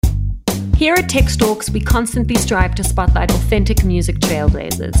Here at Tech Talks, we constantly strive to spotlight authentic music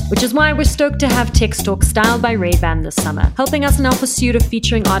trailblazers, which is why we're stoked to have Tech Talks styled by Ray-Ban this summer, helping us in our pursuit of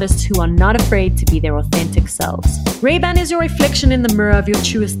featuring artists who are not afraid to be their authentic selves. Ray-Ban is your reflection in the mirror of your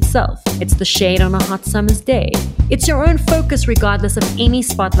truest self. It's the shade on a hot summer's day. It's your own focus regardless of any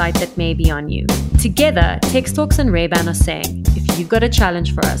spotlight that may be on you. Together, Tech Talks and Ray-Ban are saying, if you've got a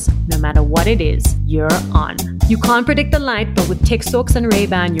challenge for us, no matter what it is, you're on. You can't predict the light, but with Tech Talks and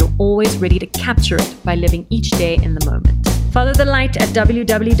Ray-Ban, you're always ready to capture it by living each day in the moment. Follow the light at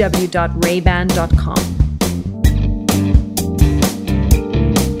www.rayban.com.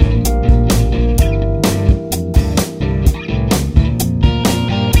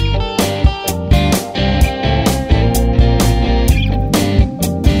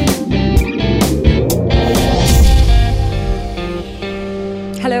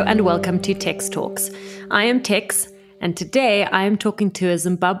 Hello and welcome to Tex Talks. I am Tex, and today I am talking to a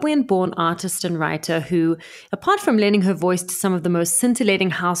Zimbabwean-born artist and writer who, apart from lending her voice to some of the most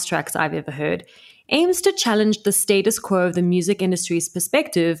scintillating house tracks I've ever heard, aims to challenge the status quo of the music industry's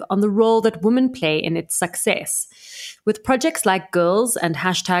perspective on the role that women play in its success. With projects like Girls and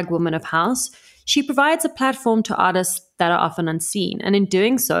 #Women of House, she provides a platform to artists that are often unseen, and in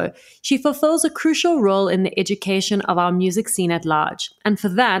doing so, she fulfills a crucial role in the education of our music scene at large. And for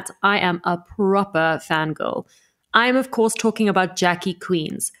that, I am a proper fangirl. I am, of course, talking about Jackie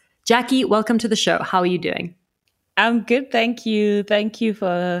Queens. Jackie, welcome to the show. How are you doing? I'm good, thank you. Thank you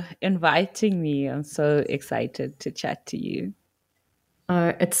for inviting me. I'm so excited to chat to you.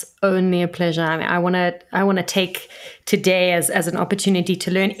 It's only a pleasure. I mean, I want to take today as an opportunity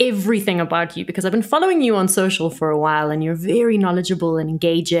to learn everything about you, because I've been following you on social for a while, and you're very knowledgeable and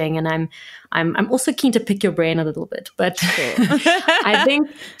engaging. And I'm also keen to pick your brain a little bit. But Cool.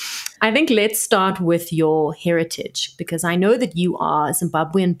 I think let's start with your heritage, because I know that you are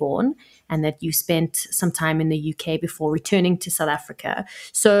Zimbabwean born and that you spent some time in the UK before returning to South Africa.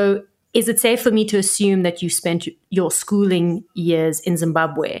 So is it safe for me to assume that you spent your schooling years in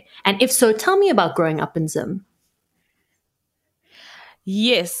Zimbabwe? And if so, tell me about growing up in Zim.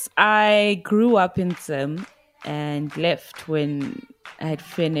 Yes, I grew up in Zim and left when I had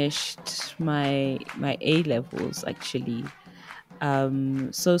finished my A levels, actually.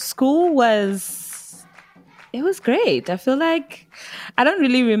 So school was great. I feel like I don't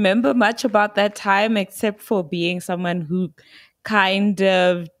really remember much about that time except for being someone who kind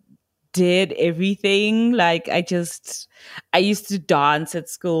of did everything. Like I used to dance at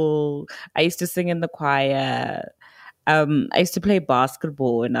school. I used to sing in the choir. I used to play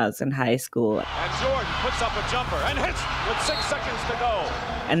basketball when I was in high school. And Jordan puts up a jumper and hits with 6 seconds to go.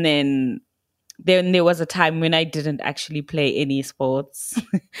 And then there was a time when I didn't actually play any sports.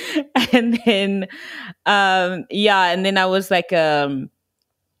 And then, and then I was like,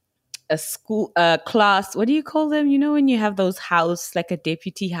 a school class, what do you call them, when you have those house, like a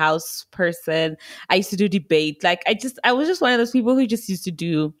deputy house person. I used to do debate. Like I was just one of those people who just used to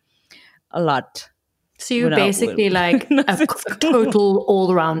do a lot. So you're basically like a total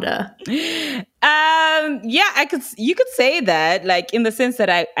all-rounder. You could say that, like in the sense that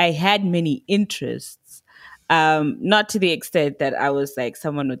I had many interests, not to the extent that I was like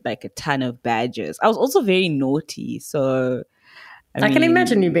someone with like a ton of badges. I was also very naughty, so I can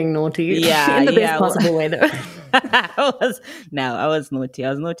imagine you being naughty. Yeah, in the best possible way, though. I was naughty. I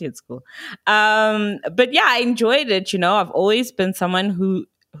was naughty at school. But yeah, I enjoyed it. I've always been someone who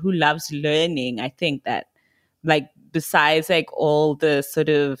loves learning. I think that, like, besides like all the sort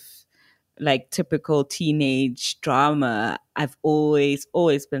of like typical teenage drama, I've always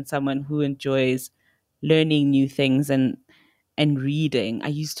been someone who enjoys learning new things and reading. I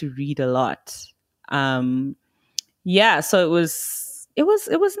used to read a lot. So it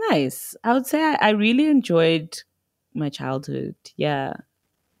was nice. I would say I really enjoyed my childhood. Yeah.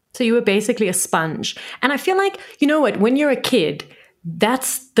 So you were basically a sponge. And I feel like, when you're a kid,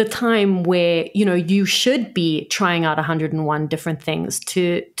 that's the time where, you should be trying out 101 different things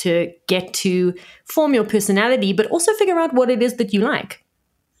to get to form your personality, but also figure out what it is that you like.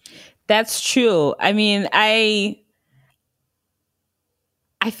 That's true. I mean, I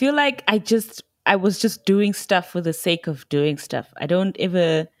feel like I was just doing stuff for the sake of doing stuff. I don't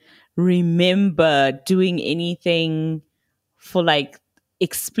ever remember doing anything for like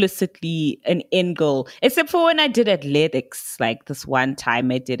explicitly an end goal, except for when I did athletics. Like this one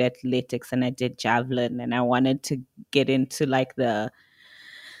time I did athletics and I did javelin, and I wanted to get into like the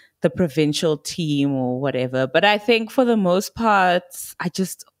provincial team or whatever. But I think for the most part,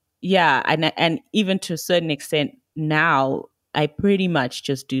 and even to a certain extent now, I pretty much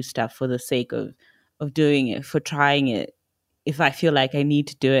just do stuff for the sake of doing it, for trying it. if I feel like I need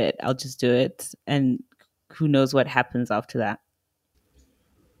to do it, I'll just do it. And who knows what happens after that.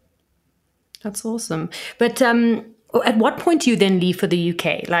 That's awesome. But at what point do you then leave for the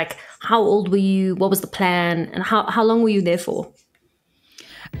UK? Like, how old were you? What was the plan? And how long were you there for?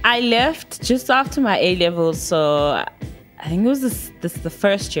 I left just after my A-levels, so I think it was the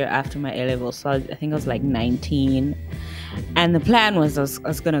first year after my A-levels, so I think I was like 19. And the plan was I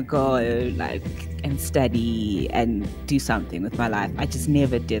was going to go like and study and do something with my life. I just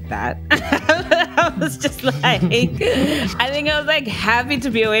never did that. I was just like, I think I was like happy to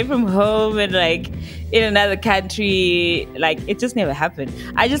be away from home and like in another country. Like it just never happened.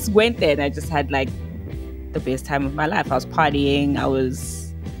 I just went there and I just had like the best time of my life. I was partying. I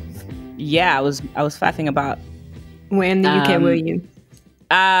was faffing about. Where in the UK were you?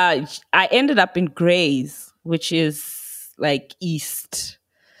 I ended up in Grays, which is like east.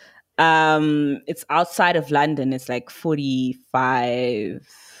 It's outside of London. It's like 45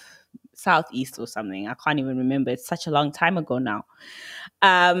 southeast or something. I can't even remember. It's such a long time ago now.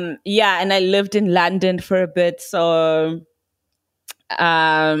 And I lived in London for a bit. So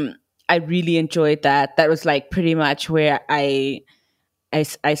I really enjoyed that. That was like pretty much where I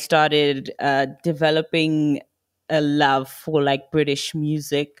started developing a love for like British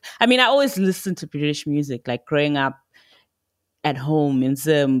music. I mean, I always listened to British music, like growing up at home in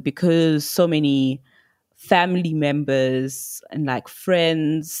Zim, because so many family members and like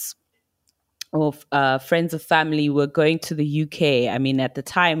friends of family were going to the UK. I mean, at the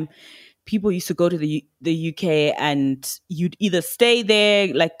time, people used to go to the UK and you'd either stay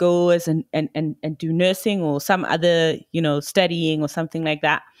there, like go as and do nursing or some other, studying or something like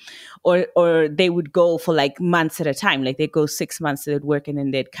that. Or they would go for like months at a time. Like they'd go 6 months, they'd work and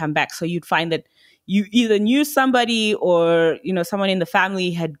then they'd come back. So you'd find that you either knew somebody or, someone in the family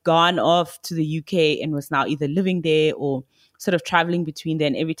had gone off to the UK and was now either living there or sort of traveling between there.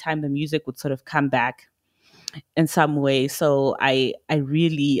 And every time the music would sort of come back in some way. So I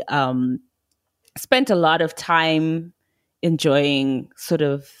really spent a lot of time enjoying sort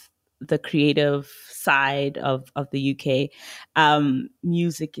of the creative side of the UK.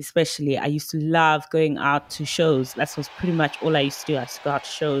 Music especially. I used to love going out to shows. That was pretty much all I used to do. I used to go out to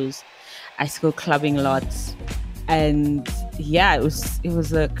shows. I used to go clubbing a lot. And yeah, it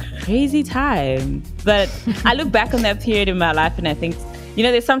was a crazy time. But I look back on that period in my life and I think,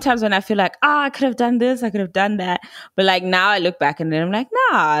 there's sometimes when I feel like, I could have done this, I could have done that. But like now I look back and then I'm like,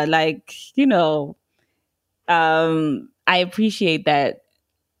 nah, like, I appreciate that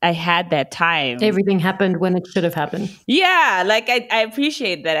I had that time. Everything happened when it should have happened. Yeah, like I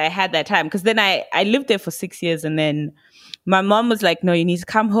appreciate that I had that time because then I lived there for 6 years and then my mom was like, no, you need to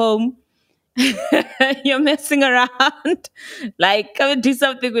come home. You're messing around. Like, come and do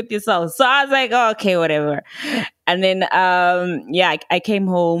something with yourself. So I was like, oh, okay, whatever. And then, I came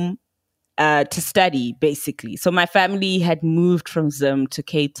home to study, basically. So my family had moved from Zim to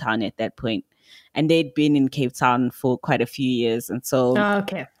Cape Town at that point. And they'd been in Cape Town for quite a few years. And so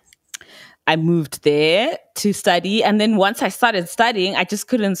I moved there to study. And then once I started studying, I just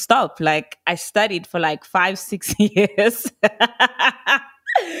couldn't stop. Like, I studied for like 5-6 years.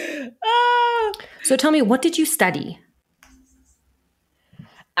 So tell me, what did you study?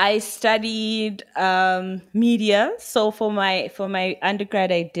 I studied media. So for my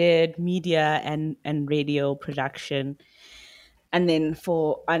undergrad, I did media and radio production. And then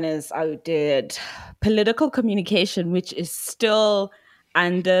for honors, I did political communication, which is still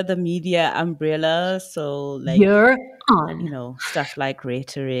under the media umbrella. So like, you're on, stuff like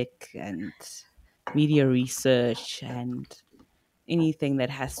rhetoric and media research and anything that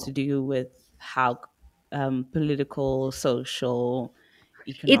has to do with how political, social,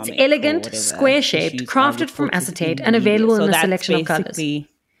 economic, it's elegant, square-shaped, crafted from acetate, and available in a selection of colors.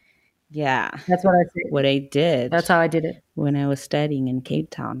 Yeah, that's what I said. What I did. That's how I did it when I was studying in Cape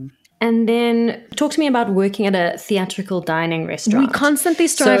Town. And then talk to me about working at a theatrical dining restaurant. We constantly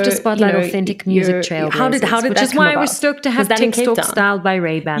strive to spotlight authentic music trailblazers. How did which that is why we're stoked to have Tech Talk styled by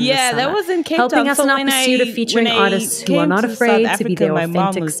Ray-Ban. Yeah, that was in Cape Town. Helping us in our pursuit of featuring artists who are not afraid to be their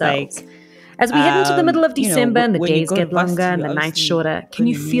authentic selves. As we head into the middle of December and the days get longer and the nights shorter, can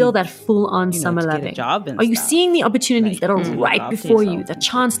you feel that full-on summer loving? Are you seeing the opportunities that are right before you, the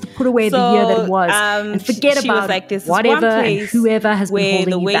chance to put away the year that was and forget about whatever and whoever has been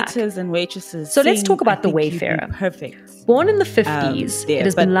holding you back? And waitresses so let's talk about The Wayfarer. Perfect. Born in the 50s, it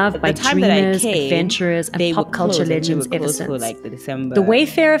has been loved by dreamers, adventurers, and pop culture legends ever since. For like the December The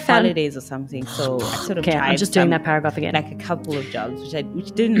Wayfarer family holidays or something. So I sort of okay, I'm just doing that paragraph again. Like a couple of jobs,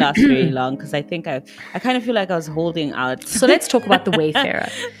 which didn't last very long because I think I kind of feel like I was holding out. So let's talk about the Wayfarer.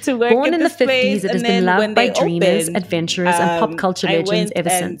 To work Born in the 50s, it has been loved by dreamers, opened, adventurers, and pop culture legends ever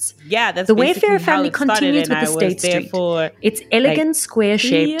since. Yeah, that's the Wayfarer family continues with the State Street. It's elegant, like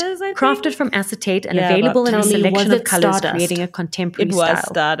square-shaped, crafted from acetate, and available in a selection of colors, Stardust? creating a contemporary It was style.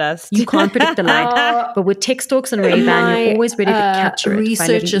 Stardust. You can't predict the light, but with Text Talks and Ray-Ban, you're always ready to capture it.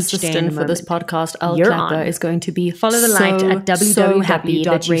 Research assistant for this podcast, Al You're Clapper, on. is going to be Follow the light at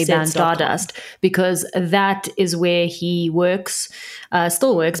www.rayban.com. Stardust, because that is where he works,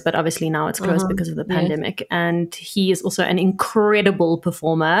 still works, but obviously now it's closed because of the pandemic. And he is also an incredible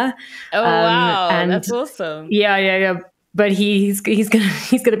performer. Oh wow, and that's awesome. Yeah. But he's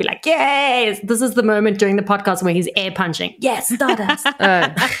gonna be like, yes, this is the moment during the podcast where he's air punching. Yes, Stardust.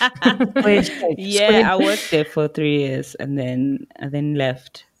 Yeah, I worked there for 3 years and then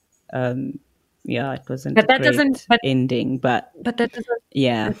left. Yeah, it wasn't But a that great doesn't- ending, but But that doesn't.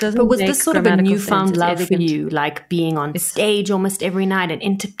 yeah. It doesn't But was make this sort of a grammatical newfound sense. It's love for elegant. you? Like being on stage almost every night and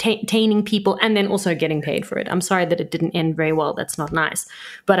entertaining people and then also getting paid for it. I'm sorry that it didn't end very well. That's not nice.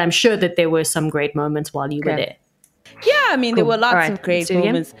 But I'm sure that there were some great moments while you were there. Yeah, I mean, there Cool. were lots All right, of great let's do it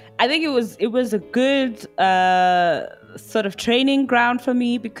again. moments. I think it was a good sort of training ground for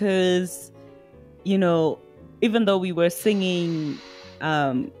me because, you know, even though we were singing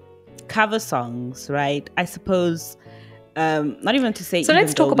cover songs, right? I suppose, not even to say. So even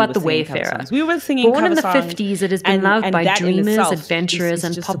let's talk though about we the were singing cover Wayfarer. songs. We were singing Born cover in the songs, 50s, it has been loved by that in dreamers, itself adventurers, is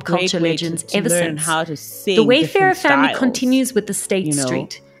and just a pop great culture way legends to ever learn since. how to sing The Wayfarer different family styles, continues with the State you know?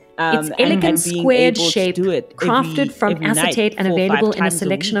 Street. And- It's elegant, and being squared able to shape, do it crafted from every night, acetate and 4 or 5 available in a times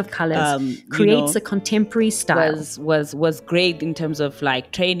selection week, of colors, you creates know, a contemporary style. was great in terms of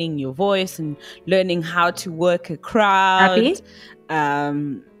like training your voice and learning how to work a crowd.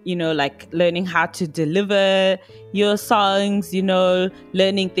 Happy? You know, like learning how to deliver your songs, you know,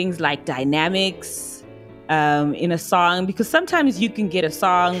 learning things like dynamics in a song, because sometimes you can get a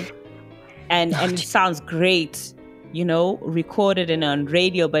song and it sounds great, you know, recorded and on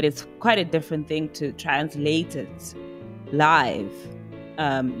radio, but it's quite a different thing to translate it live.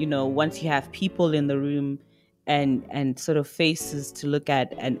 You know, once you have people in the room and sort of faces to look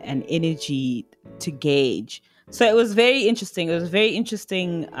at and energy to gauge. So it was very interesting. It was a very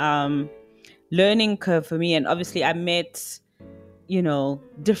interesting learning curve for me. And obviously I met, you know,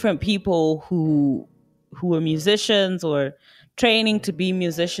 different people who were musicians or training to be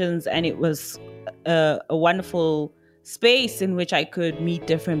musicians. And it was a wonderful space in which I could meet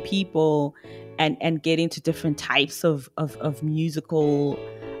different people and get into different types of musical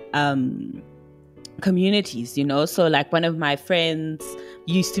communities, you know. So like one of my friends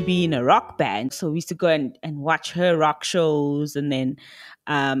used to be in a rock band, so we used to go and watch her rock shows. And then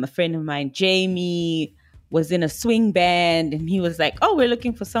a friend of mine, Jamie, was in a swing band, and he was like, oh, we're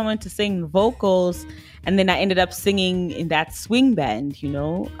looking for someone to sing vocals. And then I ended up singing in that swing band, you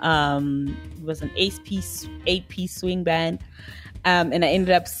know. It was an 8-piece swing band. And I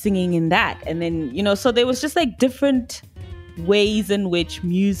ended up singing in that. And then, you know, so there was just like different ways in which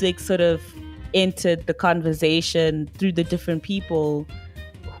music sort of entered the conversation through the different people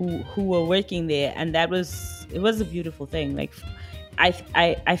who were working there. And it was a beautiful thing. Like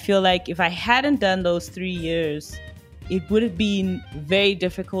I feel like if I hadn't done those 3 years, it would have been very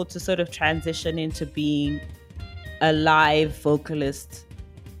difficult to sort of transition into being a live vocalist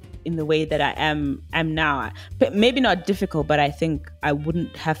in the way that I am now. But maybe not difficult, but I think I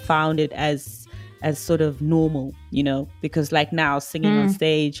wouldn't have found it as sort of normal, you know, because like now singing on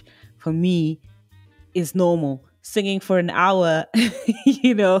stage for me is normal. Singing for an hour,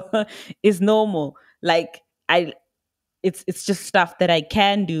 you know, is normal. Like it's just stuff that I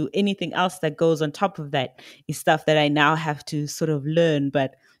can do. Anything else that goes on top of that is stuff that I now have to sort of learn.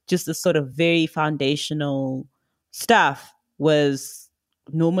 But just the sort of very foundational stuff was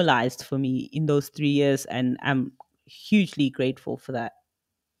normalized for me in those 3 years. And I'm hugely grateful for that.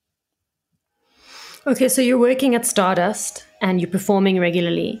 Okay, so you're working at Stardust and you're performing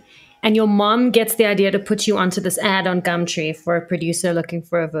regularly. And your mom gets the idea to put you onto this ad on Gumtree for a producer looking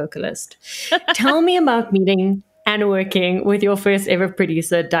for a vocalist. Tell me about meeting and working with your first ever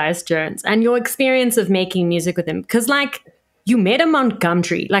producer, Dice Jones, and your experience of making music with him. Because, like, you met him on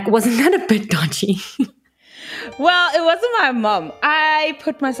Gumtree. Like, wasn't that a bit dodgy? Well, it wasn't my mom. I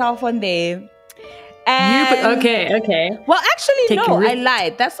put myself on there. And Okay. Well, actually, Take no, a risk. I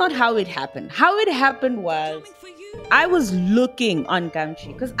lied. That's not how it happened. How it happened was I was looking on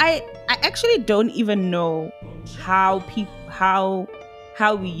Gumtree because I actually don't even know how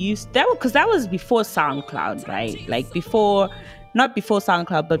we used that, because that was before SoundCloud, right? Like before, not before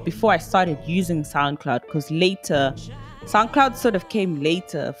SoundCloud, but before I started using SoundCloud, because later SoundCloud sort of came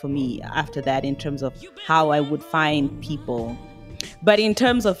later for me after that in terms of how I would find people. But in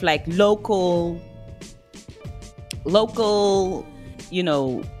terms of like local,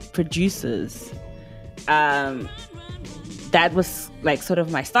 producers, that was like sort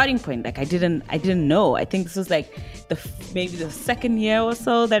of my starting point. Like I didn't know. I think this was like maybe the second year or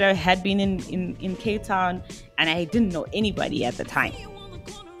so that I had been in Cape Town, and I didn't know anybody at the time.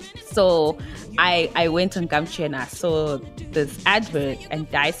 So I went on Gumtree and I saw this advert, and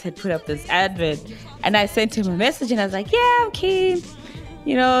Dice had put up this advert, and I sent him a message and I was like, yeah, I'm keen,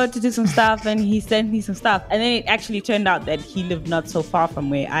 to do some stuff. And he sent me some stuff, and then it actually turned out that he lived not so far from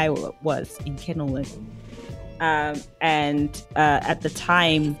where I was in Kenilworth. And at the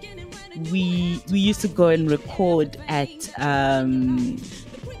time, we used to go and record at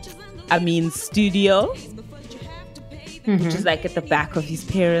Amin's studio, which is like at the back of his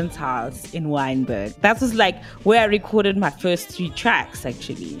parents' house in Wynberg. That was like where I recorded my first 3 tracks,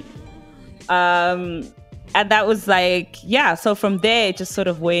 actually. And that was like, yeah. So from there, it just sort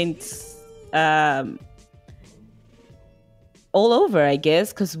of went all over, I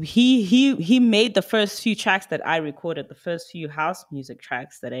guess, because he made the first few tracks that I recorded, the first few house music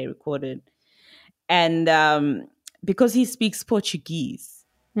tracks that I recorded. And because he speaks Portuguese,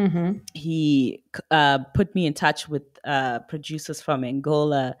 he put me in touch with producers from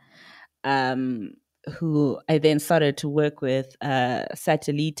Angola, who I then started to work with,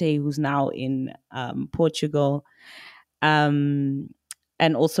 Satellite, who's now in Portugal,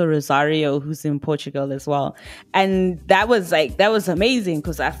 and also Rosario, who's in Portugal as well. And that was amazing,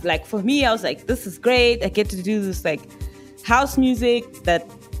 because for me, I was like, this is great. I get to do this like house music that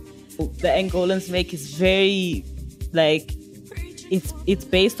the Angolans make is very like, it's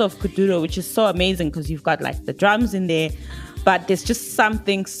based off Kuduro, which is so amazing because you've got like the drums in there, but there's just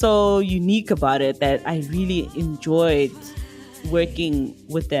something so unique about it that I really enjoyed working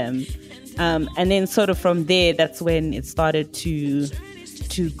with them. And then sort of from there, that's when it started to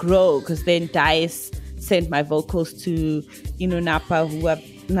grow, because then Dice sent my vocals to Inu Napa, who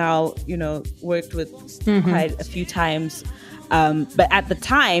I've now, worked with quite a few times. But at the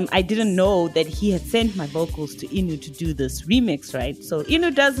time, I didn't know that he had sent my vocals to Inu to do this remix, right? So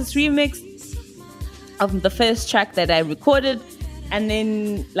Inu does this remix of the first track that I recorded. And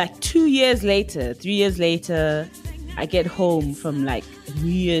then like 3 years later, I get home from like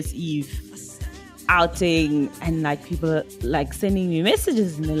New Year's Eve outing, and like people are like sending me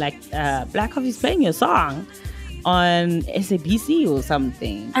messages, and they're like, Black Coffee's playing your song on SABC or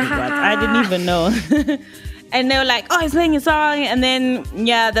something. I didn't even know. And they were like, oh, he's playing a song. And then,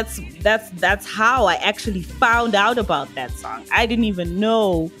 yeah, that's how I actually found out about that song. I didn't even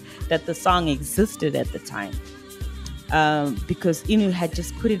know that the song existed at the time, because Inu had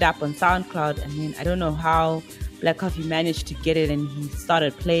just put it up on SoundCloud. And then I don't know how Black Coffee managed to get it, and he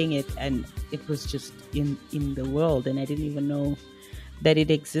started playing it, and it was just in the world, and I didn't even know that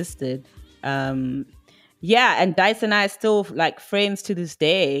it existed. Yeah, and Dice and I are still like friends to this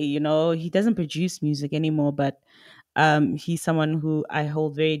day. He doesn't produce music anymore, but he's someone who I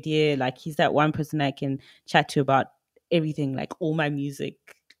hold very dear. Like, he's that one person I can chat to about everything, like all my music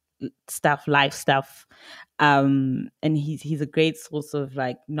stuff, life stuff. And he's a great source of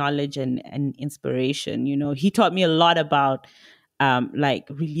like knowledge and inspiration. He taught me a lot about like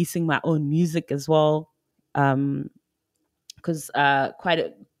releasing my own music as well. Because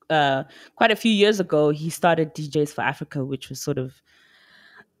quite a few years ago, he started DJs for Africa, which was sort of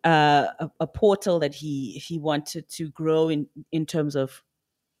a portal that he wanted to grow in terms of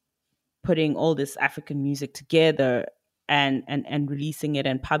putting all this African music together and releasing it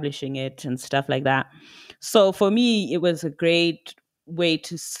and publishing it and stuff like that. So for me, it was a great way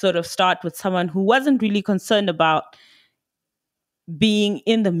to sort of start with someone who wasn't really concerned about being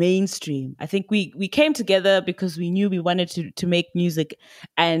in the mainstream. I think we came together because we knew we wanted to make music,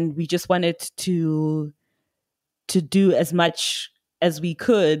 and we just wanted to do as much as we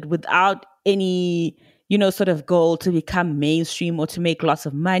could without any, sort of goal to become mainstream or to make lots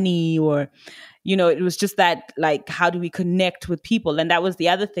of money, or, it was just that, like, how do we connect with people? And that was the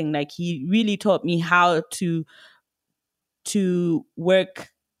other thing. Like, he really taught me how to work,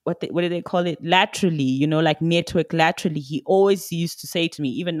 what do they call it? Laterally, like network laterally. He always used to say to me,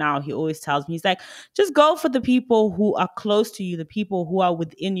 even now, he always tells me, he's like, just go for the people who are close to you, the people who are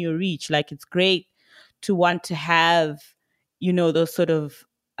within your reach. Like, it's great to want to have, those sort of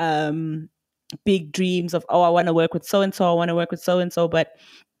big dreams of, oh, I want to work with so-and-so, I want to work with so-and-so. But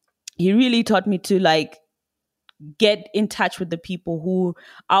he really taught me to like get in touch with the people who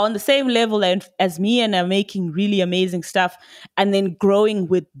are on the same level as me and are making really amazing stuff, and then growing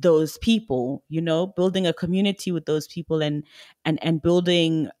with those people, building a community with those people and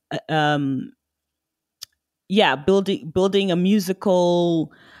building building a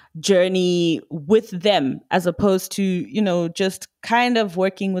musical journey with them, as opposed to just kind of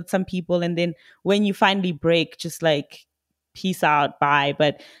working with some people and then when you finally break, just like peace out, bye.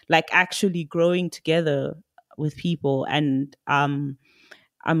 But like actually growing together with people. And I'm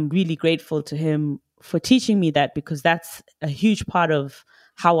really grateful to him for teaching me that, because that's a huge part of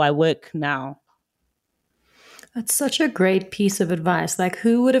how I work now. That's such a great piece of advice. Like,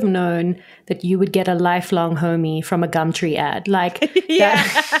 who would have known that you would get a lifelong homie from a Gumtree ad? Like, yeah.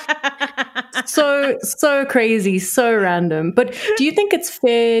 so crazy, so random. But do you think it's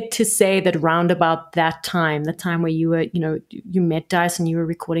fair to say that round about that time, the time where you were, you met Dice and you were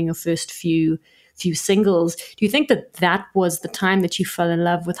recording your first few singles, do you think that was the time that you fell in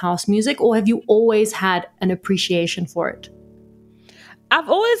love with house music, or have you always had an appreciation for it? I've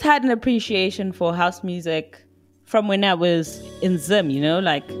always had an appreciation for house music from when I was in Zim,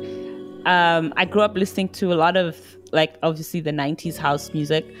 I grew up listening to a lot of, like, obviously the 90s house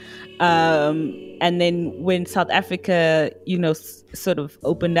music. And then when South Africa, sort of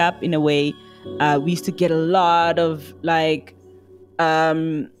opened up in a way, we used to get a lot of like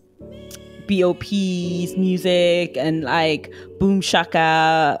BOP's music and like Boom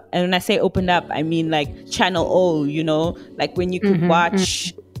Shaka. And when I say opened up, I mean like Channel O, like when you could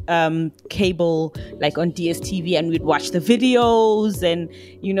watch cable like on DSTV, and we'd watch the videos, and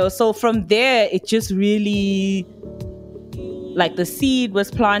so from there it just really, like, the seed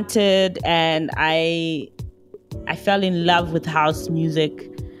was planted, and I fell in love with house music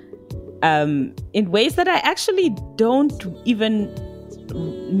in ways that I actually don't even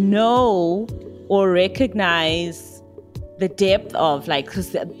know or recognize the depth of, like,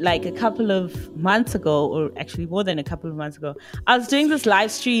 because like a couple of months ago, or actually more than a couple of months ago, I was doing this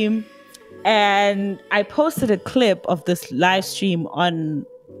live stream, and I posted a clip of this live stream on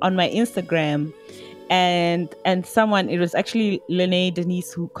my Instagram, and someone, it was actually Lene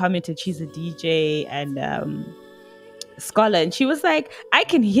Denise who commented. She's a DJ and scholar, and she was like, I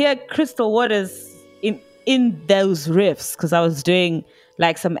can hear Crystal Waters in those riffs, because I was doing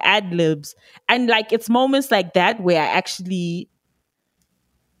like some ad libs, and like it's moments like that where I actually,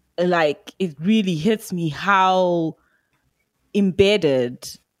 like, it really hits me how embedded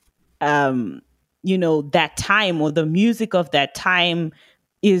that time, or the music of that time,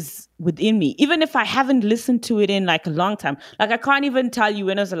 is within me, even if I haven't listened to it in like a long time. Like, I can't even tell you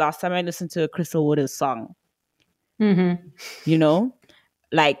when was the last time I listened to a Crystal Waters song. Like,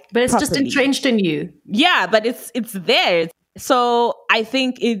 but it's properly. Just entrenched in you. Yeah, but it's there. So I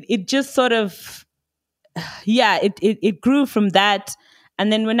think it just sort of, it grew from that.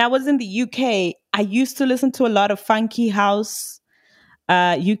 And then when I was in the UK, I used to listen to a lot of funky house,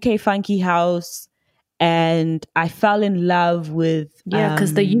 UK funky house, and I fell in love with...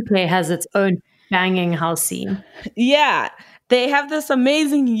 because the UK has its own banging house scene. Yeah, they have this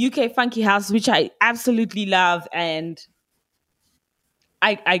amazing UK funky house, which I absolutely love, and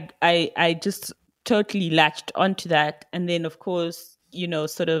I just totally latched onto that. And then, of course,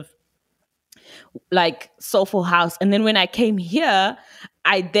 sort of like soulful house. And then when I came here,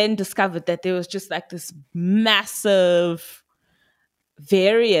 I then discovered that there was just like this massive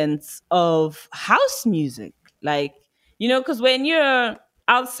variance of house music. Like, because when you're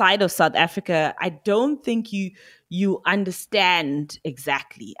outside of South Africa, I don't think you understand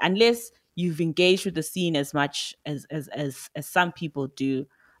exactly, unless you've engaged with the scene as much as some people do.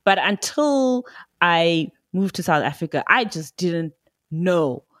 But until I moved to South Africa, I just didn't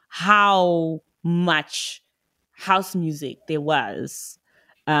know how much house music there was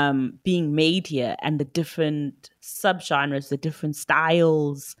being made here, and the different subgenres, the different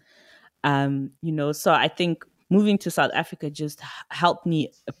styles. So I think moving to South Africa just helped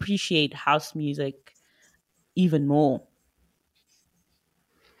me appreciate house music even more.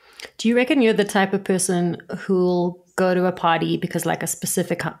 Do you reckon you're the type of person who'll go to a party because like a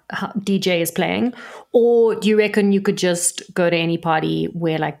specific DJ is playing? Or do you reckon you could just go to any party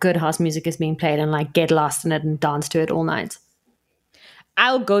where like good house music is being played and like get lost in it and dance to it all night?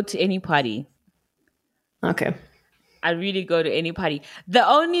 I'll go to any party. Okay. I really go to any party. The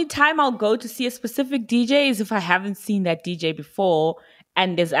only time I'll go to see a specific DJ is if I haven't seen that DJ before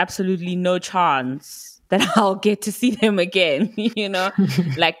and there's absolutely no chance that I'll get to see them again,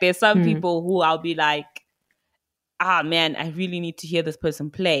 Like, there's some people who I'll be like, man, I really need to hear this person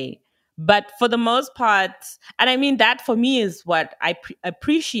play. But for the most part, and I mean, that for me is what I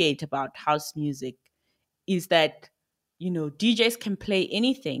appreciate about house music, is that, DJs can play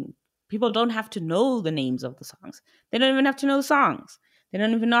anything. People don't have to know the names of the songs. They don't even have to know the songs. They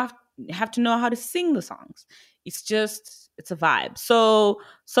don't even have to know how to sing the songs. It's a vibe. So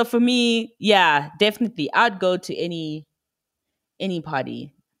for me, yeah, definitely, I'd go to any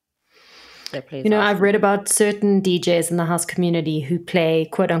party that plays. I've read about certain DJs in the house community who play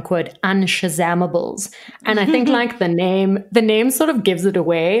quote unquote unshazamables. And I think like the name sort of gives it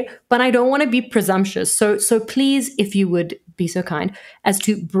away, but I don't want to be presumptuous. So please, if you would be so kind as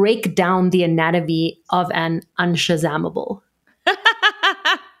to break down the anatomy of an unshazamable.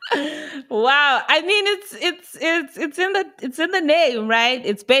 Wow. I mean, it's in the name, right?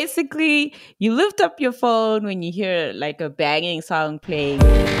 It's basically you lift up your phone when you hear like a banging song playing.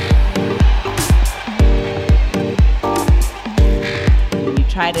 You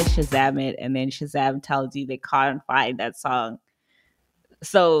try to Shazam it, and then Shazam tells you they can't find that song.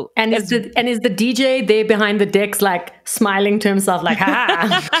 So is the DJ there behind the decks like smiling to himself like ha?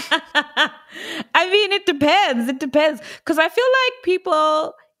 I mean, it depends. Because I feel like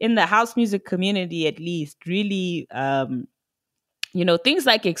people in the house music community, at least, really, things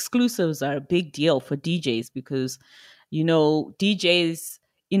like exclusives are a big deal for DJs because, DJs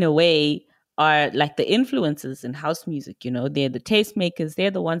in a way are like the influencers in house music. They're the tastemakers.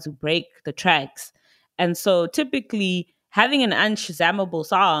 They're the ones who break the tracks. And so typically having an unshazamable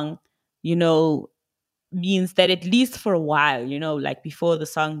song, means that at least for a while, like before the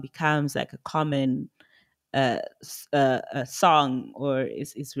song becomes like a common a song or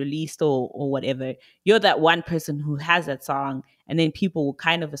is released or whatever, you're that one person who has that song, and then people will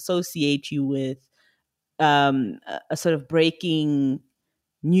kind of associate you with a sort of breaking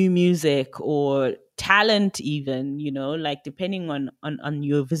new music or talent, even, like depending on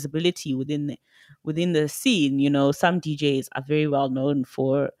your visibility within the scene. Some DJs are very well known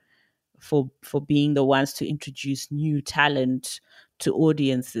for being the ones to introduce new talent to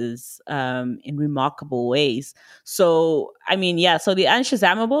audiences in remarkable ways. So, I mean, yeah, so the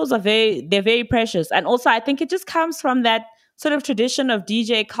unshazamables they're very precious. And also I think it just comes from that sort of tradition of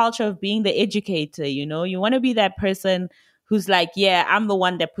DJ culture of being the educator, you want to be that person who's like, yeah, I'm the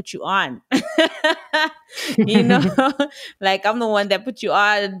one that put you on, like I'm the one that put you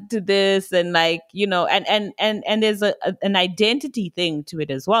on to this, and like, and there's an identity thing to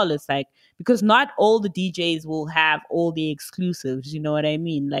it as well. It's like, because not all the DJs will have all the exclusives, you know what I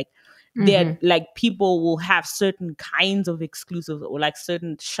mean? Like, they're like, people will have certain kinds of exclusives or like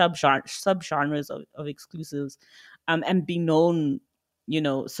certain subgenres of exclusives, and be known,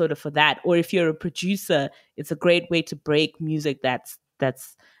 sort of for that. Or if you're a producer, it's a great way to break music that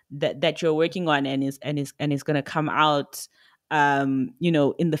you're working on and is going to come out, in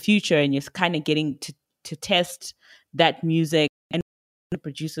the future, and you're kind of getting to test that music. And the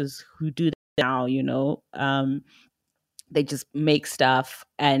producers who do that now, they just make stuff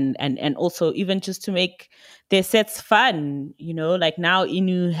and also even just to make their sets fun, like now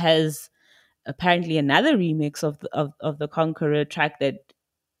Inu has apparently another remix of the Conqueror track that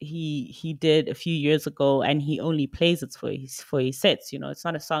he did a few years ago, and he only plays it for his sets. It's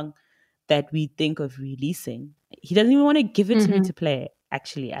not a song that we think of releasing. He doesn't even want to give it to me to play it.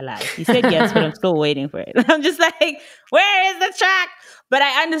 Actually, I lied. He said yes, but I'm still waiting for it. I'm just like, where is the track? But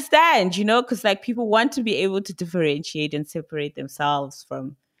I understand, because like people want to be able to differentiate and separate themselves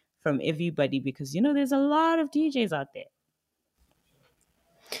from everybody, because there's a lot of DJs out there.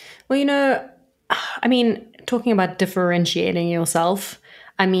 Well, I mean, talking about differentiating yourself,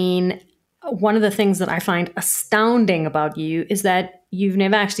 I mean, one of the things that I find astounding about you is that you've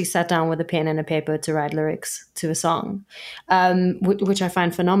never actually sat down with a pen and a paper to write lyrics to a song, which I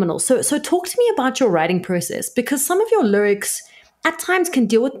find phenomenal. So talk to me about your writing process, because some of your lyrics at times can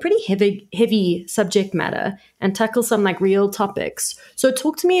deal with pretty heavy subject matter and tackle some like real topics. So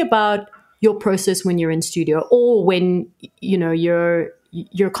talk to me about your process when you're in studio, or when you're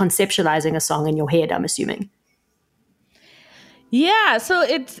conceptualizing a song in your head, I'm assuming. Yeah, so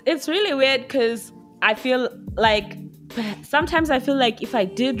it's really weird because I feel like sometimes I feel like if I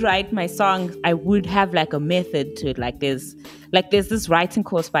did write my songs, I would have like a method to it. Like there's this writing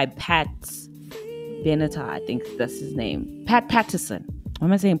course by Pat Benatar, I think that's his name. Pat Patterson. Why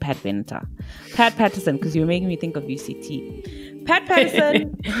am I saying Pat Benatar? Pat Patterson, because you're making me think of UCT. Pat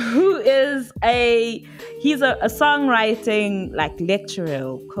Patterson, who is he's a songwriting like lecturer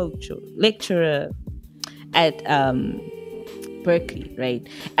or coach or lecturer at Berkeley, right?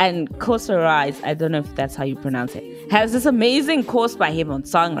 And Coursera, I don't know if that's how you pronounce it, has this amazing course by him on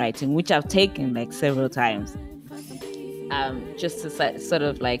songwriting, which I've taken like several times, just to sort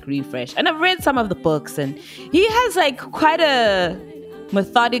of like refresh. And I've read some of the books, and he has like quite a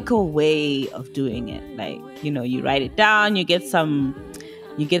methodical way of doing it. Like, you write it down, you get some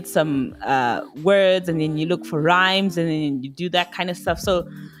words, and then you look for rhymes, and then you do that kind of stuff. So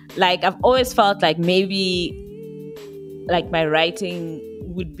like, I've always felt like maybe like my writing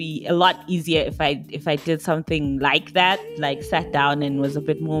would be a lot easier if I did something like that, like sat down and was a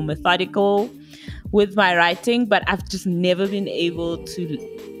bit more methodical with my writing. But I've just never been able to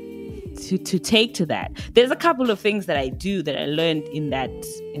take to that. There's a couple of things that I do that I learned in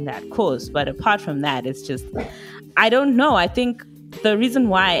that course, but apart from that, it's just, I don't know. I think the reason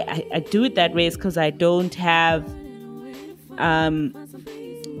why I do it that way is because I don't have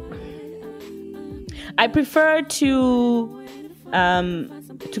I prefer to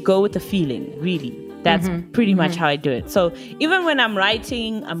go with the feeling, really. That's pretty much how I do it. So even when I'm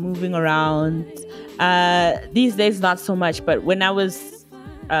writing, I'm moving around. These days, not so much, but when I was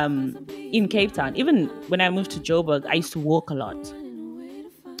in Cape Town, even when I moved to Joburg, I used to walk a lot.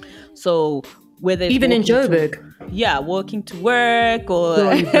 So whether it's even in Joburg, walking to work or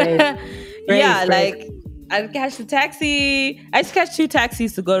brave. Like I'd catch the taxi. I used to catch 2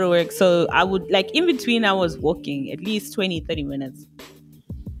 taxis to go to work. So I would, like, in between, I was walking at least 20-30 minutes.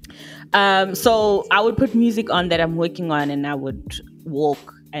 So I would put music on that I'm working on, and I would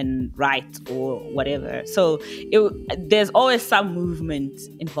walk and write or whatever. So there's always some movement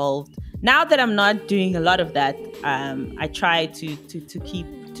involved. Now that I'm not doing a lot of that, I try to keep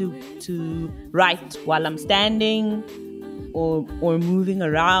to write while I'm standing or moving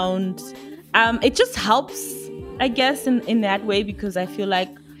around. It just helps, I guess, in that way, because I feel like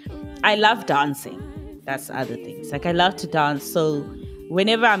I love dancing. That's the other thing. It's like I love to dance. So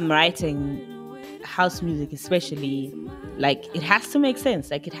whenever I'm writing house music, especially, like, it has to make sense.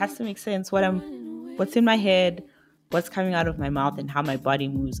 Like, it has to make sense what's in my head, what's coming out of my mouth, and how my body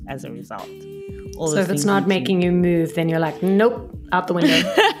moves as a result. So if it's not making you move, then you're like, nope, out the window.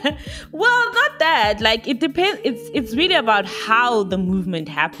 Well, not that. Like, it depends. It's really about how the movement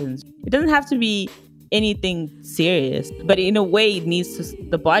happens. It doesn't have to be anything serious, but in a way,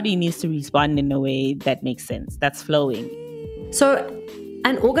 the body needs to respond in a way that makes sense, that's flowing. So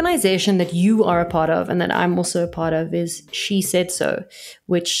an organization that you are a part of and that I'm also a part of is She Said So,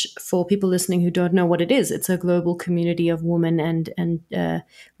 which, for people listening who don't know what it is, it's a global community of women and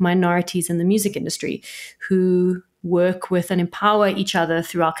minorities in the music industry who work with and empower each other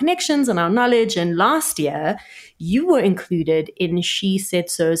through our connections and our knowledge. And last year, you were included in She Said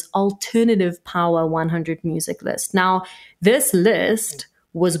So's Alternative Power 100 music list. Now, this list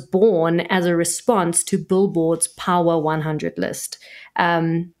was born as a response to Billboard's Power 100 list,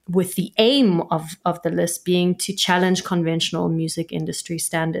 with the aim of the list being to challenge conventional music industry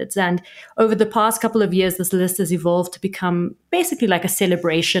standards. And over the past couple of years, this list has evolved to become basically like a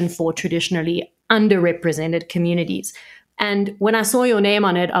celebration for traditionally underrepresented communities. And when I saw your name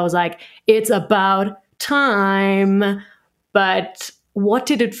on it, I was like, it's about time. But what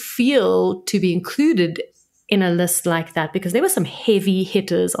did it feel to be included in a list like that? Because there were some heavy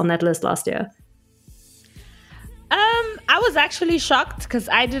hitters on that list last year. I was actually shocked because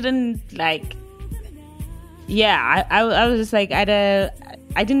I didn't like. Yeah, I was just like, I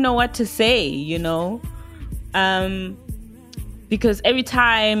didn't know what to say, you know, because every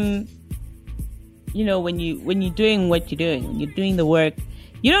time, you know, when you're doing what you're doing, when you're doing the work,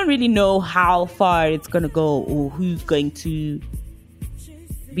 you don't really know how far it's gonna go or who's going to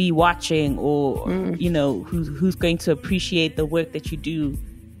be watching, or you know, who's going to appreciate the work that you do,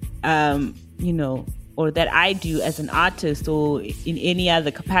 you know, or that I do as an artist or in any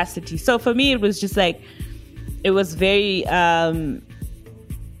other capacity. So for me, it was just like, it was very I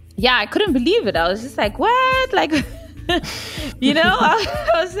couldn't believe it. I was just like, what? Like, you know, I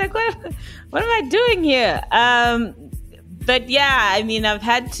was like, what am I doing here? But yeah, I mean, I've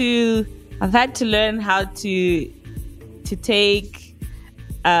had to learn how to take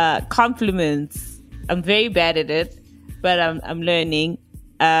compliments. I'm very bad at it, but I'm learning.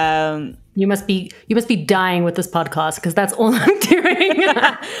 You must be dying with this podcast, because that's all I'm doing.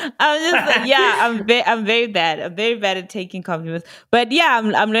 I'm just like, I'm very bad. I'm very bad at taking compliments. But yeah,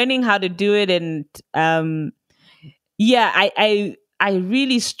 I'm learning how to do it, and I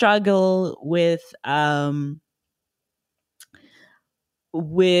really struggle with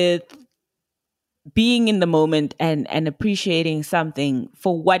being in the moment and appreciating something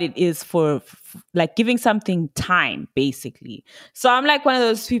for what it is, for like giving something time, basically. So I'm like one of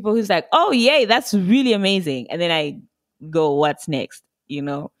those people who's like, oh yay, that's really amazing, and then I go, what's next, you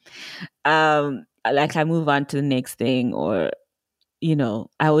know? Like I move on to the next thing, or, you know,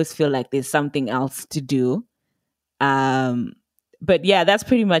 I always feel like there's something else to do. but yeah, that's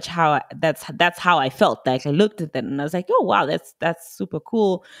pretty much that's how I felt. Like I looked at that and I was like, oh wow, that's super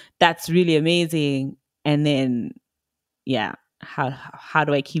cool. That's really amazing. And then yeah, how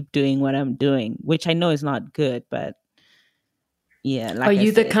do I keep doing what I'm doing? Which I know is not good, but yeah. Like Are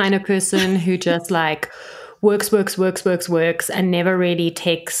you the kind of person who just like works and never really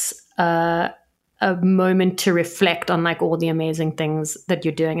takes a moment to reflect on like all the amazing things that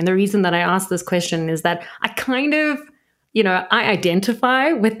you're doing? And the reason that I asked this question is that I kind of, I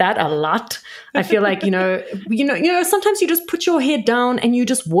identify with that a lot. I feel like, sometimes you just put your head down and you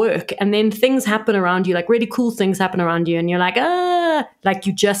just work, and then things happen around you, like really cool things happen around you, and you're like, like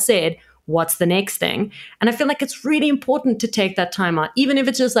you just said, what's the next thing? And I feel like it's really important to take that time out, even if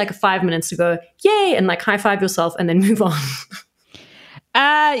it's just like 5 minutes to go, yay, and like high five yourself and then move on.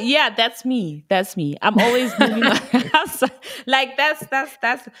 Yeah, that's me. I'm always moving my house. Like that's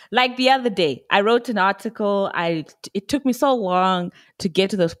like the other day I wrote an article. It took me so long to get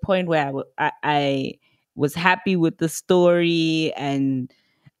to this point where I was happy with the story, and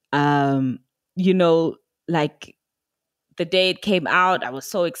like the day it came out, I was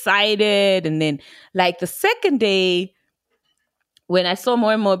so excited, and then like the second day, when I saw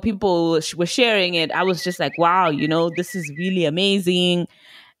more and more people were sharing it, I was just like, wow, this is really amazing.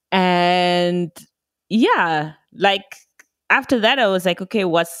 And yeah, like after that, I was like, okay,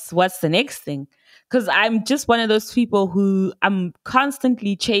 what's the next thing? Because I'm just one of those people who I'm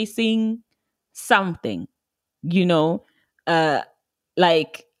constantly chasing something, like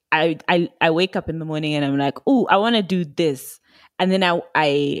I wake up in the morning and I'm like, oh, I want to do this. And then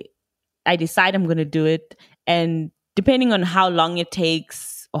I decide I'm going to do it. And depending on how long it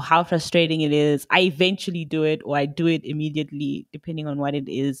takes or how frustrating it is, I eventually do it, or I do it immediately, depending on what it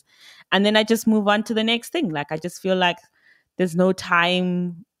is. And then I just move on to the next thing. Like I just feel like there's no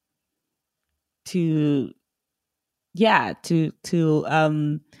time to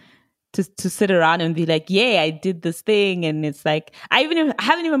sit around and be like, yay, I did this thing. And it's like, I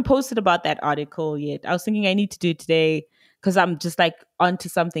haven't even posted about that article yet. I was thinking I need to do it today, because I'm just like onto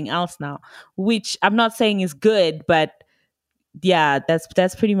something else now, which I'm not saying is good, but yeah,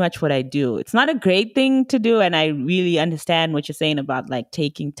 that's pretty much what I do. It's not a great thing to do, and I really understand what you're saying about like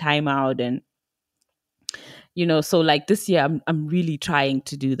taking time out, and so like this year I'm really trying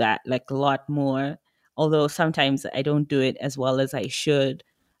to do that like a lot more, although sometimes I don't do it as well as I should.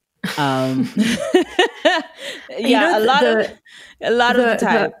 Yeah, a lot of the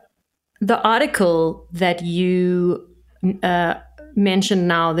time. The article that you mentioned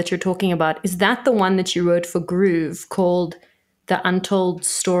now that you're talking about, is that the one that you wrote for Groove called The Untold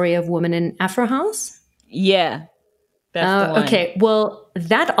Story of Women in Afro House? Yeah. That's the one. Okay. Well,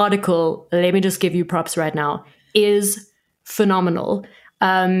 that article, let me just give you props right now, is phenomenal.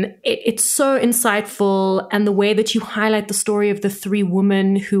 It's so insightful, and the way that you highlight the story of the three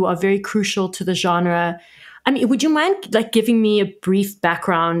women who are very crucial to the genre. I mean, would you mind like giving me a brief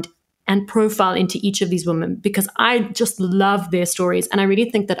background and profile into each of these women? Because I just love their stories, and I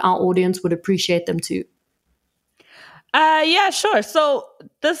really think that our audience would appreciate them too. Yeah, sure. So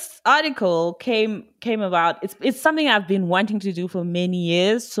this article came about. It's something I've been wanting to do for many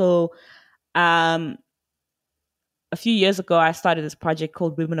years. So, a few years ago, I started this project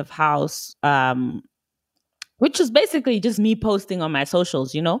called Women of House, which is basically just me posting on my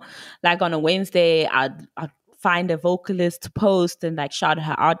socials. Like on a Wednesday, I'd find a vocalist to post and like shout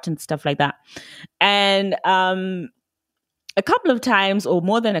her out and stuff like that. And a couple of times, or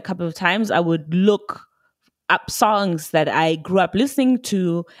more than a couple of times, I would look up songs that I grew up listening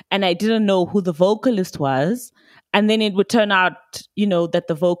to, and I didn't know who the vocalist was. And then it would turn out, that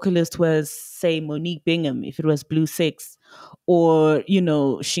the vocalist was, say, Monique Bingham, if it was Blue Six, or,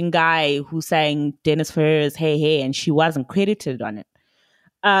 Shingai, who sang Dennis Ferrer's Hey Hey, and she wasn't credited on it.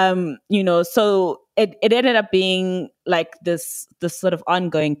 So it ended up being like this sort of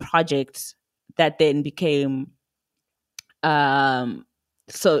ongoing project that then became,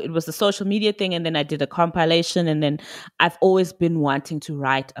 so it was the social media thing, and then I did a compilation, and then I've always been wanting to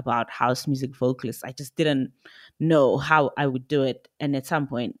write about house music vocalists. I just didn't know how I would do it. And at some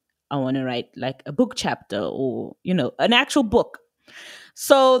point I want to write like a book chapter, or, an actual book.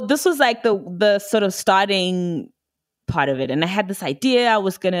 So this was like the sort of starting part of it. And I had this idea. I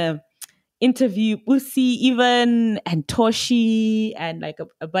was going to interview Usi even, and Toshi, and like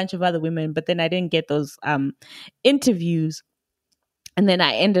a bunch of other women, but then I didn't get those interviews. And then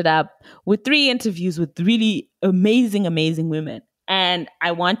I ended up with 3 interviews with really amazing, amazing women. And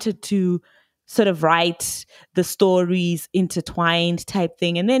I wanted to sort of write the stories intertwined type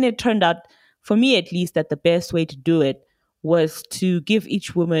thing. And then it turned out, for me at least, that the best way to do it was to give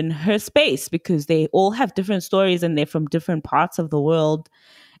each woman her space, because they all have different stories and they're from different parts of the world,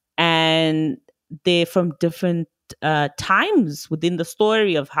 and they're from different times within the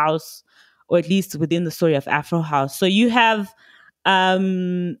story of house, or at least within the story of Afro house. So you have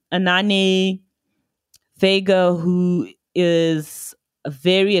Anane Vega, who is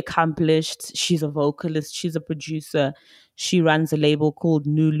very accomplished. She's a vocalist, she's a producer. She runs a label called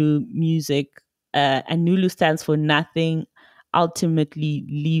Nulu Music, and Nulu stands for Nothing Ultimately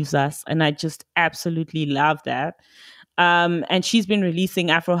Leaves Us. And I just absolutely love that. And she's been releasing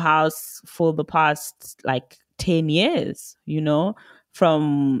Afro House for the past like 10 years, you know,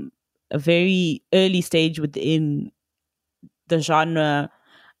 from a very early stage within the genre.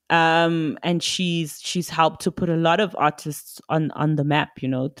 And she's helped to put a lot of artists on the map, you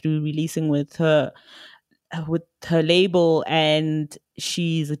know, through releasing with her label. And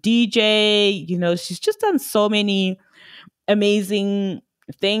she's a DJ, you know, she's just done so many amazing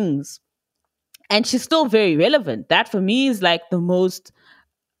things, and she's still very relevant. That for me is like the most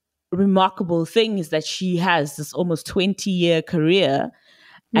remarkable thing, is that she has this almost 20-year career.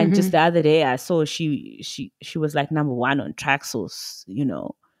 And just the other day I saw she was like #1 on Traxsource, you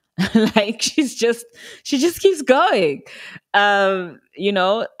know. Like she just keeps going. You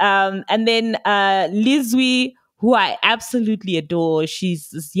know, and then Lizwi, who I absolutely adore. She's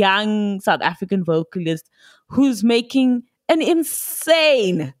this young South African vocalist who's making an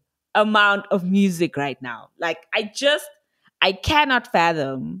insane amount of music right now. Like I cannot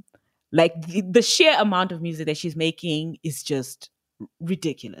fathom, like the sheer amount of music that she's making is just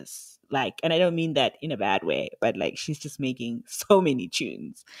ridiculous. Like, and I don't mean that in a bad way, but like she's just making so many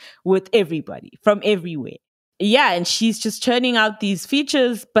tunes with everybody from everywhere. Yeah, and she's just churning out these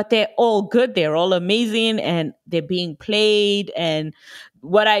features, but they're all good, they're all amazing, and they're being played. And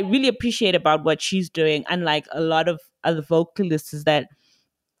what I really appreciate about what she's doing, unlike a lot of other vocalists, is that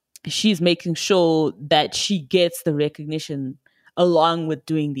she's making sure that she gets the recognition along with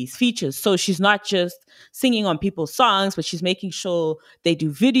doing these features. So she's not just singing on people's songs, but she's making sure they do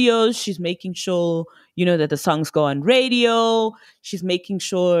videos. She's making sure, you know, that the songs go on radio. She's making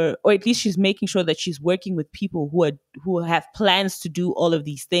sure, or at least she's making sure that she's working with people who have plans to do all of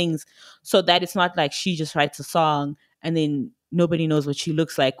these things, so that it's not like she just writes a song and then nobody knows what she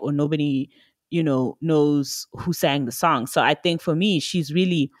looks like, or nobody, you know, knows who sang the song. So I think for me, she's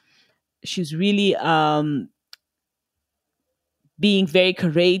really being very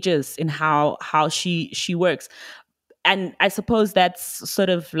courageous in how she works. And I suppose that's sort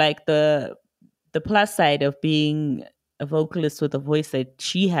of like the plus side of being a vocalist with a voice that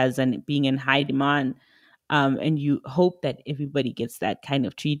she has and being in high demand. And you hope that everybody gets that kind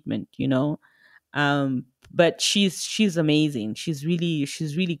of treatment, you know. But she's amazing. She's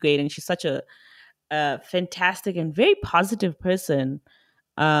really great, and she's such a fantastic and very positive person,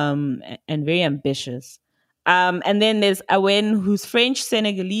 and very ambitious. And then there's Awen, who's French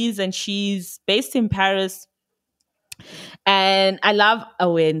Senegalese, and she's based in Paris. And I love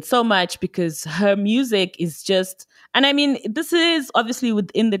Awen so much because her music is just, and I mean, this is obviously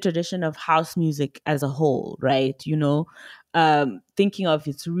within the tradition of house music as a whole, right? You know, thinking of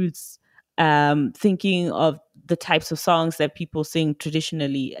its roots, thinking of the types of songs that people sing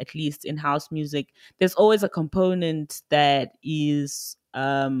traditionally, at least in house music, there's always a component that is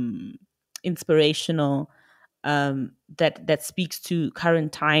inspirational, that speaks to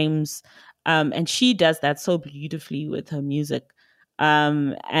current times, and she does that so beautifully with her music.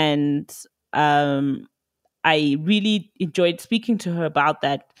 And I really enjoyed speaking to her about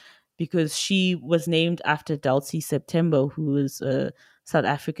that, because she was named after Dulcie September, who is a South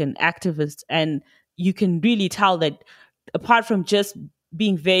African activist. And you can really tell that apart from just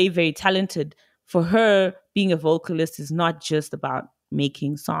being very, very talented, for her, being a vocalist is not just about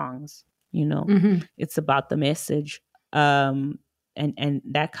making songs, you know. It's about the message. And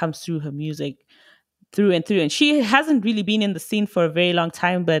that comes through her music through and through. And she hasn't really been in the scene for a very long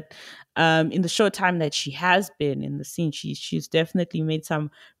time, but in the short time that she has been in the scene, she's definitely made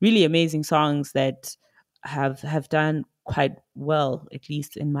some really amazing songs that have done quite well, at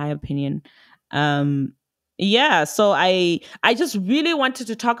least in my opinion. Yeah, so I just really wanted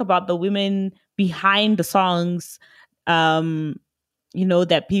to talk about the women behind the songs, you know,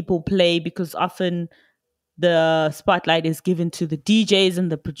 that people play, because often the spotlight is given to the DJs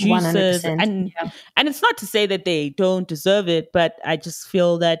and the producers, 100%, and it's not to say that they don't deserve it, but I just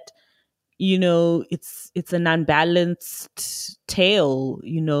feel that, you know, it's an unbalanced tale.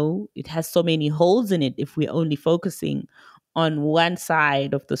 You know, it has so many holes in it if we're only focusing on one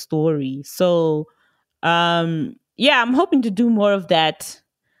side of the story. So yeah, I'm hoping to do more of that.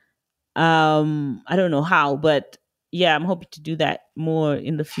 I don't know how, but yeah, I'm hoping to do that more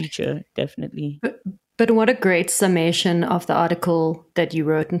in the future, definitely. But what a great summation of the article that you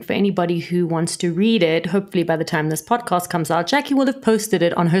wrote. And for anybody who wants to read it, hopefully by the time this podcast comes out, Jackie will have posted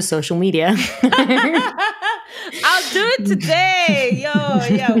it on her social media. I'll do it today. Yo,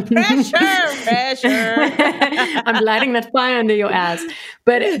 pressure. I'm lighting that fire under your ass.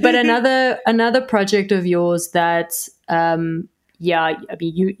 But another project of yours that I mean,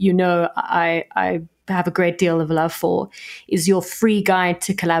 I have a great deal of love for is your free guide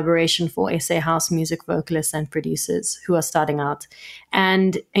to collaboration for SA house music vocalists and producers who are starting out.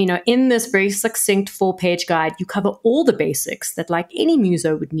 And, in this very succinct 4-page guide, you cover all the basics that like any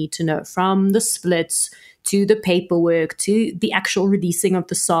muso would need to know, from the splits to the paperwork to the actual releasing of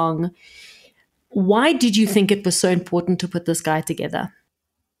the song. Why did you think it was so important to put this guide together?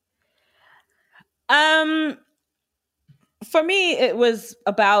 For me, it was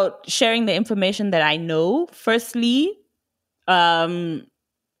about sharing the information that I know, firstly.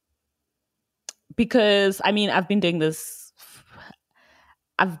 Because, I mean, I've been doing this,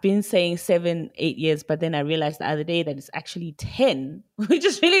 I've been saying 7-8 years, but then I realized the other day that it's actually 10, which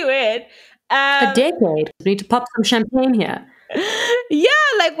is really weird. A decade. We need to pop some champagne here. Yeah,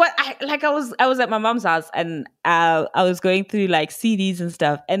 I was at my mom's house, and I was going through like CDs and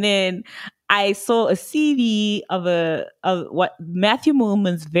stuff, and then I saw a CD of what Matthew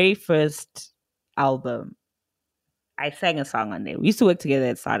Moorman's very first album. I sang a song on there. We used to work together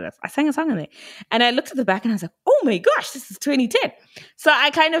at Stardust. I sang a song on there, and I looked at the back and I was like, "Oh my gosh, this is 2010." So I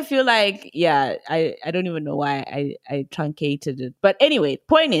kind of feel like, yeah, I don't even know why I truncated it, but anyway,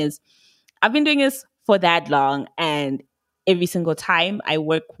 point is, I've been doing this for that long, and every single time I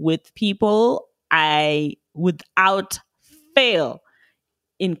work with people, I, without fail,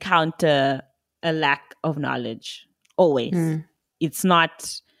 encounter a lack of knowledge. Always. It's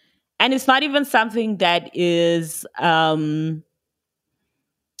not, and it's not even something that is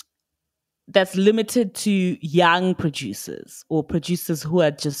that's limited to young producers or producers who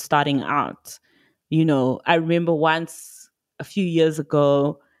are just starting out. I remember once a few years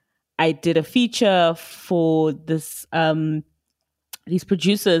ago, I did a feature for these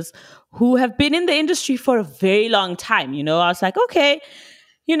producers who have been in the industry for a very long time. I was like, okay,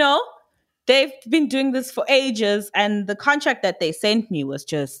 they've been doing this for ages, and the contract that they sent me was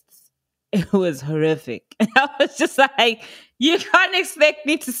just, it was horrific. And I was just like, you can't expect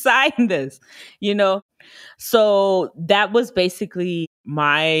me to sign this, So that was basically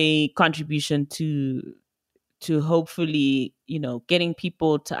my contribution to hopefully, getting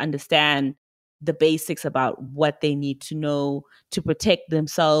people to understand the basics about what they need to know to protect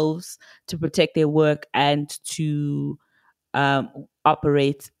themselves, to protect their work, and to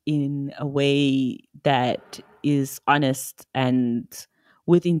operate in a way that is honest and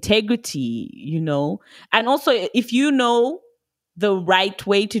with integrity, And also, if you know the right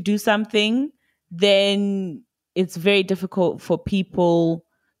way to do something, then it's very difficult for people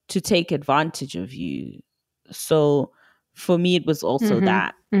to take advantage of you. So for me, it was also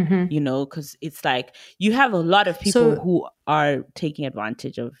that, because it's like you have a lot of people who are taking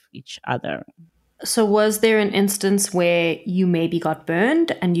advantage of each other. So was there an instance where you maybe got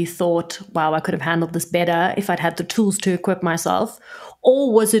burned and you thought, wow, I could have handled this better if I'd had the tools to equip myself?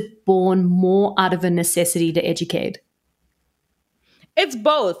 Or was it born more out of a necessity to educate? It's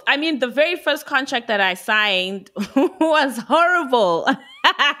both. I mean, the very first contract that I signed was horrible.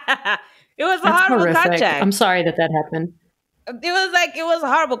 It was a horrible contract. I'm sorry that happened. It was a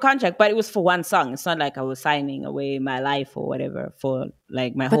horrible contract, but it was for one song. It's not like I was signing away my life or whatever for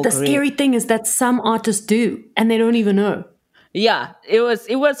like my whole career. But the scary thing is that some artists do, and they don't even know. Yeah, it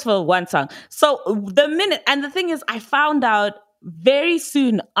was for one song. So the thing is, I found out very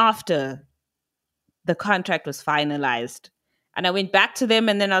soon after the contract was finalized. And I went back to them,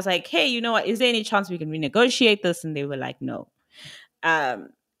 and then I was like, hey, you know what? Is there any chance we can renegotiate this? And they were like, no. And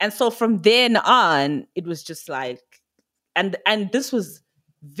so from then on, it was just like, and this was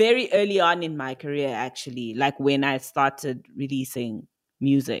very early on in my career, actually, like when I started releasing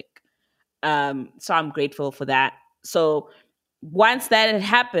music. So I'm grateful for that. So once that had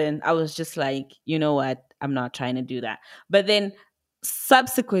happened, I was just like, you know what? I'm not trying to do that. But then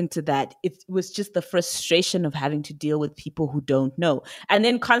subsequent to that, it was just the frustration of having to deal with people who don't know, and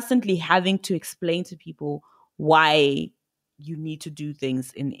then constantly having to explain to people why you need to do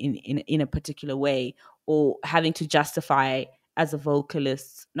things in a particular way, or having to justify as a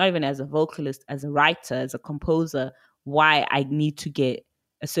vocalist, not even as a vocalist, as a writer, as a composer, why I need to get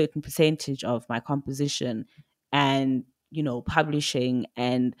a certain percentage of my composition, and publishing,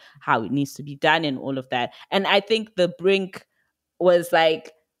 and how it needs to be done, and all of that. And I think The Brink was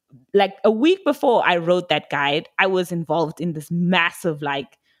like like a week before I wrote that guide, I was involved in this massive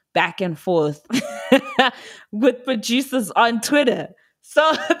like back and forth with producers on Twitter. So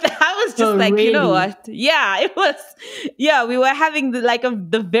I was just like, really? You know what? Yeah, it was. Yeah, we were having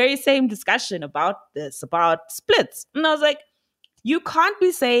the very same discussion about splits. And I was like, you can't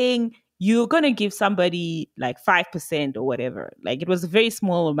be saying you're going to give somebody like 5% or whatever. Like, it was a very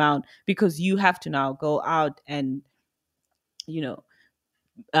small amount because you have to now go out and,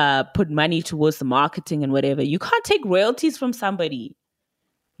 put money towards the marketing and whatever. You can't take royalties from somebody,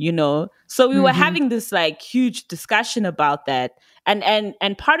 So we were having this like huge discussion about that. And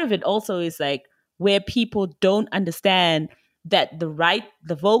part of it also is like where people don't understand that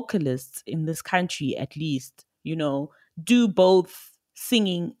the vocalists in this country, at least, do both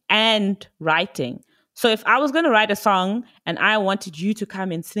singing and writing. So if I was going to write a song and I wanted you to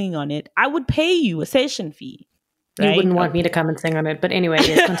come and sing on it, I would pay you a session fee. Right? You wouldn't want me to come and sing on it. But anyway,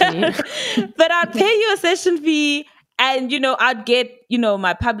 yes, continue. But I'd pay you a session fee and, I'd get,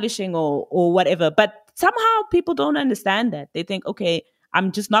 my publishing or whatever. But somehow people don't understand that. They think, okay,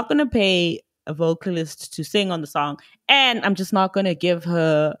 I'm just not going to pay a vocalist to sing on the song, and I'm just not going to give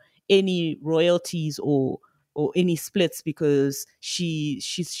her any royalties or any splits because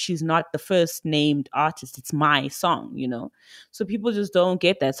she's not the first named artist. It's my song, So people just don't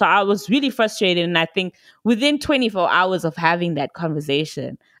get that. So I was really frustrated, and I think within 24 hours of having that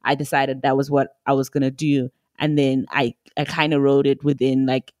conversation, I decided that was what I was going to do. And then I kind of wrote it within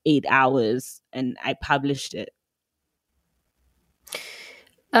like 8 hours and I published it.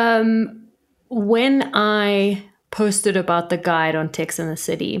 When I posted about the guide on Tex in the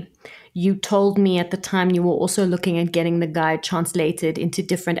City, you told me at the time you were also looking at getting the guide translated into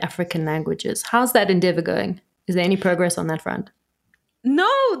different African languages. How's that endeavor going? Is there any progress on that front?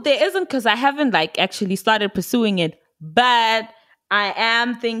 No, there isn't, because I haven't like actually started pursuing it. But I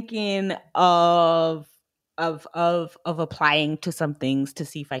am thinking of applying to some things to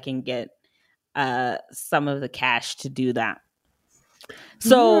see if I can get some of the cash to do that.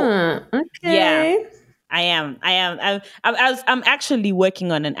 So okay. Yeah, I am. I'm actually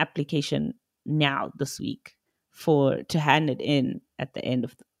working on an application now this week to hand it in at the end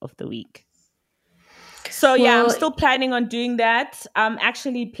of the week. So yeah, I'm still planning on doing that. I'm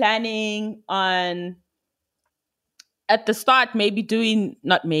actually planning on at the start trying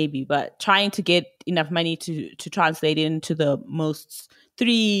to get enough money to translate it into the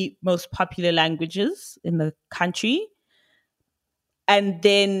three most popular languages in the country. And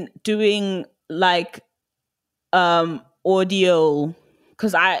then doing like audio,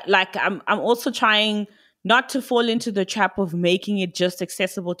 because I'm also trying not to fall into the trap of making it just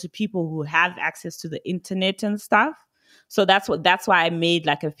accessible to people who have access to the internet and stuff. So that's why I made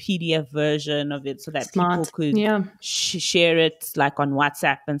like a PDF version of it so that people could share it like on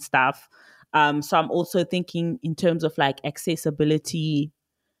WhatsApp and stuff. So I'm also thinking in terms of like accessibility,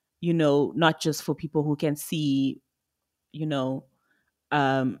 not just for people who can see,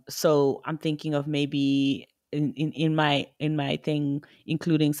 so I'm thinking of maybe in my thing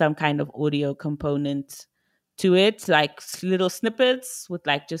including some kind of audio component to it, like little snippets with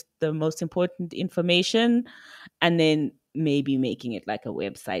like just the most important information, and then maybe making it like a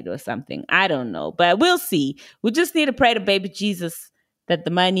website or something. I don't know, but we'll see. We just need to pray to baby Jesus that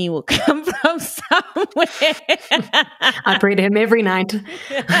the money will come from somewhere. I pray to him every night.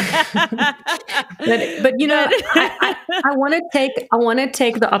 but I want to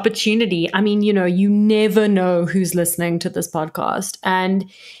take the opportunity. I mean, you never know who's listening to this podcast.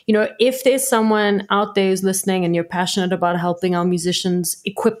 And, if there's someone out there who's listening and you're passionate about helping our musicians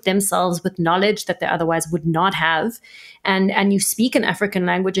equip themselves with knowledge that they otherwise would not have, and you speak an African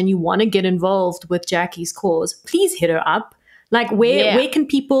language and you want to get involved with Jackie's cause, please hit her up. Like where can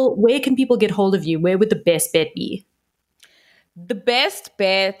people get hold of you? Where would the best bet be? The best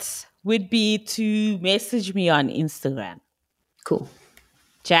bet would be to message me on Instagram. Cool.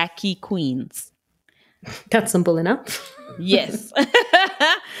 Jackie Queens. That's simple enough. Yes.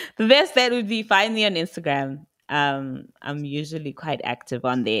 The best bet would be find me on Instagram. I'm usually quite active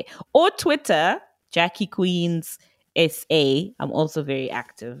on there. Or Twitter, Jackie Queens SA. I'm also very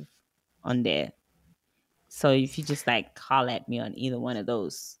active on there. So if you just like call at me on either one of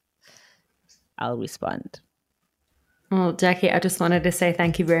those, I'll respond. Well, Jackie, I just wanted to say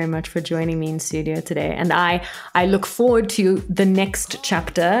thank you very much for joining me in studio today. And I look forward to the next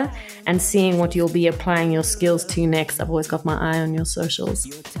chapter and seeing what you'll be applying your skills to next. I've always got my eye on your socials.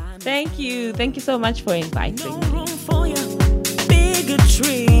 Thank you. Thank you so much for inviting me. No room for your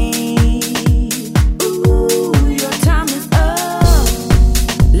bigotry.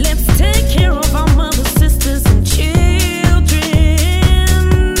 Let's take care of our mothers, sisters, and children.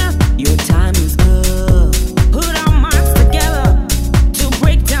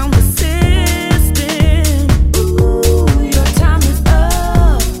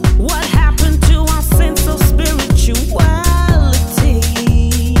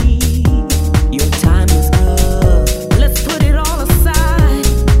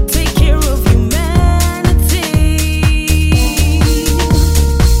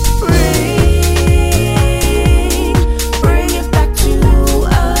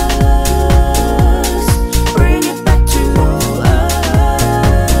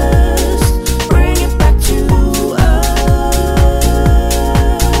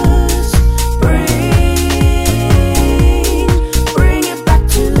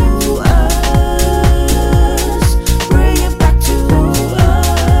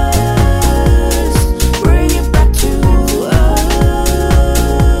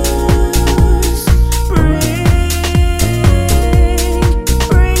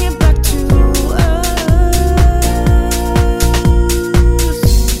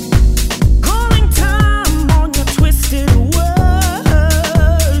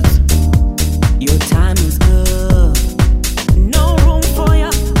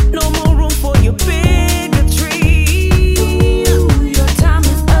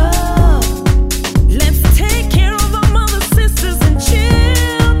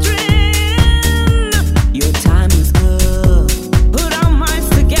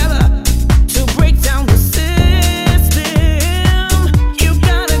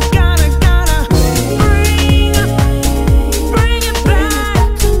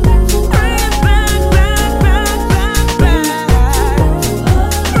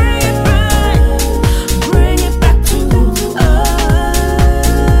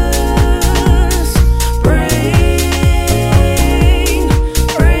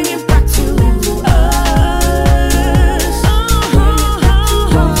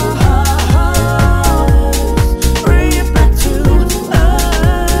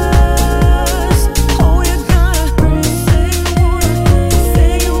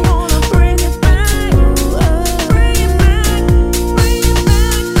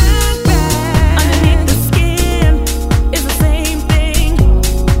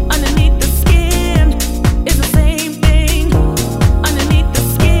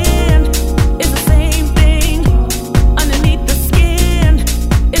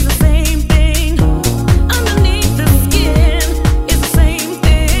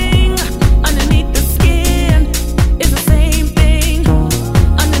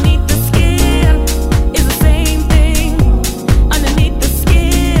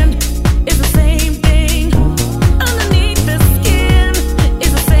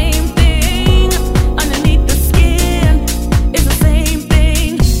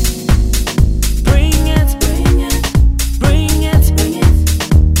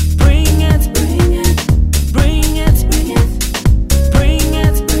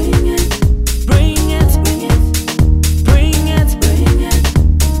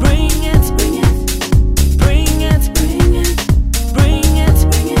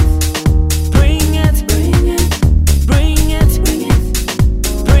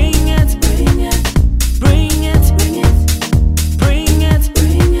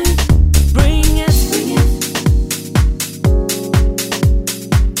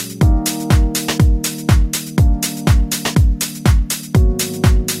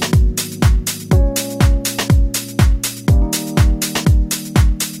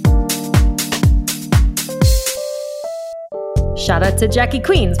 Shout out to Jackie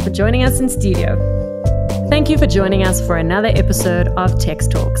Queens for joining us in studio. Thank you for joining us for another episode of Tex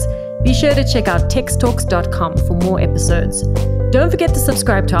Talks. Be sure to check out textalks.com for more episodes. Don't forget to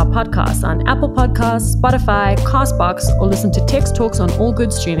subscribe to our podcast on Apple Podcasts, Spotify, Castbox, or listen to Tex Talks on all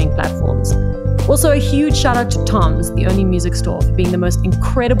good streaming platforms. Also, a huge shout out to Tom's, the Only Music Store, for being the most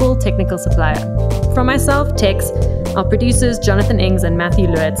incredible technical supplier. From myself, Tex, our producers Jonathan Ings and Matthew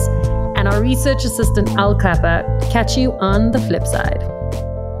Lewitz, and our research assistant Al Clapper. Catch you on the flip side.